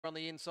On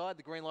the inside,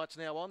 the green light's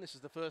now on. This is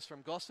the first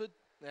from Gosford,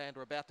 and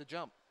we're about to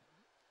jump.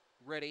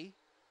 Ready.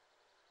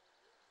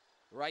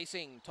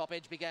 Racing. Top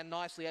Edge began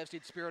nicely, as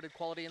did Spirited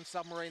Quality and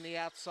Submarine the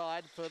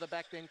outside. Further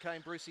back then came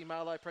Brucey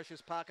Marlowe,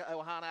 Precious Parker,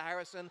 Ohana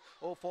Harrison.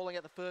 All falling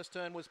at the first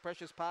turn was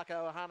Precious Parker,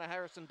 Ohana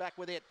Harrison back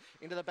with it.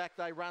 Into the back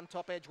they run.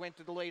 Top Edge went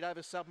to the lead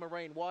over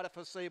Submarine. Wider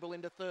Foreseeable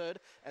into third.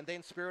 And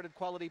then Spirited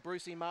Quality,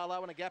 Brucey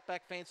Marlowe, and a gap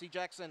back Fancy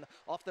Jackson.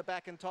 Off the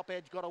back and Top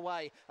Edge got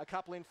away. A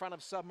couple in front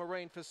of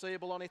Submarine.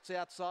 Foreseeable on its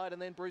outside.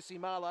 And then Brucey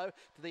Marlowe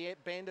to the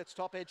bend. It's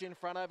Top Edge in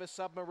front over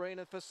Submarine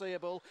and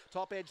Foreseeable.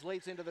 Top Edge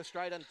leads into the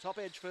straight, and Top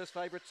Edge first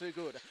favourite too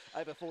good.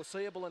 Over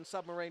Foreseeable and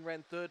Submarine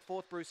ran third,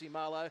 fourth Brucey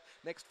Marlowe,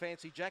 next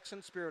Fancy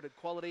Jackson, Spirited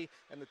Quality,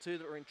 and the two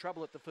that were in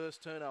trouble at the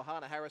first turn,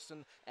 Ohana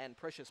Harrison and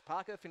Precious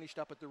Parker, finished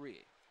up at the rear.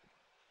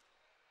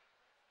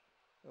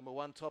 Number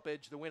 1, Top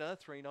Edge, the winner,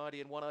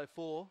 390 and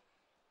 104.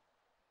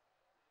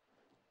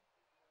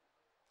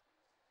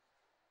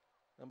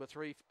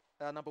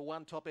 Number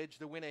 1, Top Edge,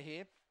 the winner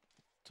here.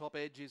 Top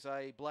Edge is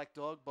a black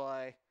dog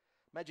by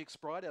Magic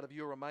Sprite out of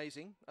You're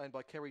Amazing, owned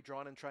by Kerry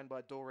Drynan, trained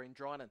by Doreen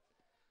Drynan.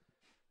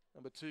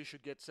 Number 2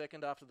 should get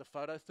second after the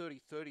photo,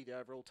 30-30 the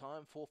overall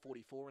time,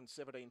 4:44 and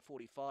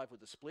 17:45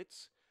 with the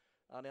splits.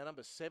 Now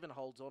number 7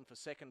 holds on for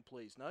second,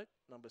 please note.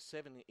 Number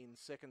 7 in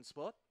second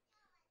spot.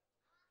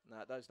 No,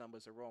 those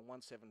numbers are wrong,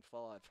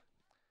 175.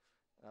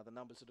 The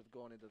numbers that have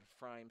gone into the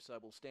frame, so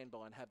we'll stand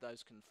by and have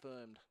those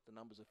confirmed, the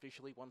numbers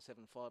officially.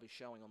 175 is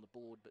showing on the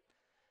board, but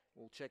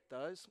we'll check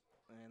those.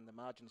 And the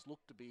margins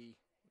look to be,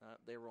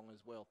 they're wrong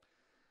as well.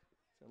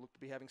 So look to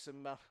be having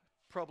some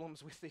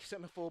problems with the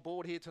semaphore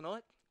board here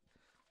tonight.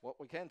 What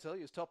we can tell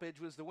you is Top Edge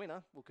was the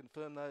winner. We'll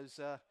confirm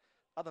those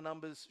other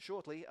numbers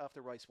shortly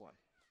after race 1.